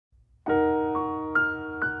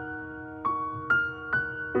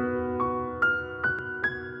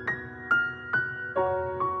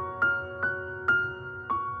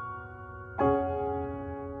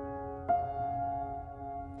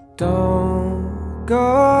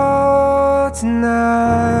go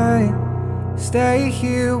tonight. Stay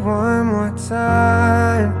here one more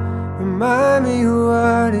time. Remind me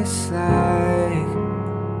what it's like,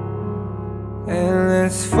 and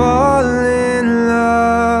let's fall in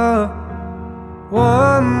love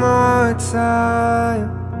one more time.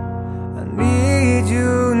 I need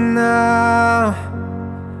you now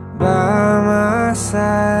by my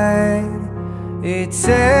side. It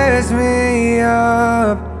tears me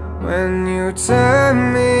up when you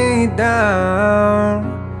turn me down.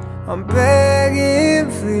 I'm begging,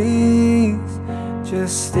 please,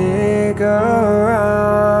 just stick around.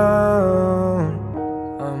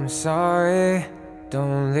 I'm sorry,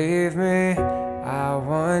 don't leave me. I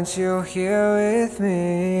want you here with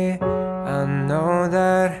me. I know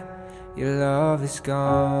that your love is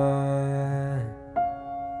gone.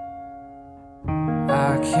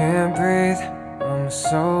 I can't breathe, I'm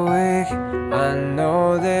so weak. I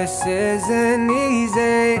know this isn't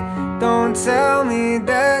easy. Don't tell me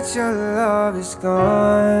that your love is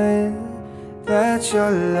gone, that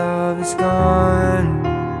your love is gone.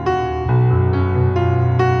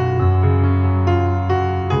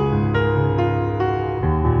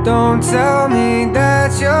 Don't tell me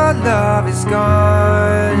that your love is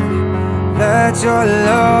gone, that your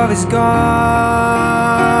love is gone.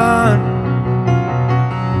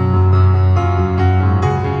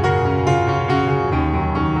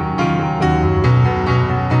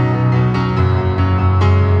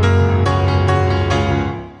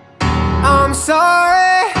 I'm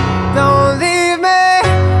sorry, don't leave me.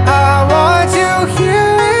 I want you here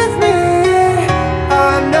with me.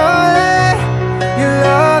 I know that your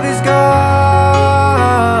love is gone.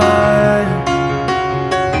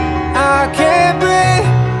 I can't breathe,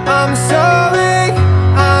 I'm so weak.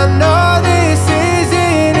 I know this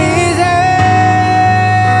isn't easy.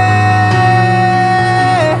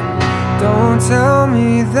 Don't tell me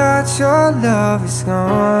that your love is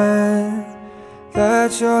gone,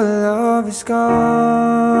 that your love is gone,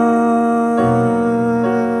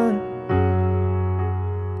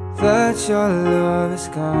 that your love is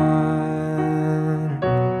gone.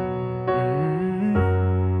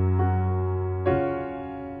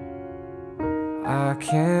 I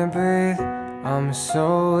can't breathe, I'm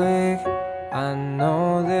so weak. I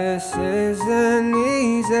know this isn't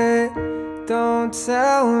easy. Don't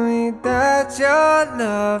tell me that your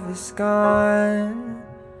love is gone,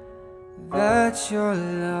 that your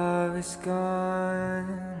love is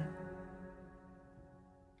gone.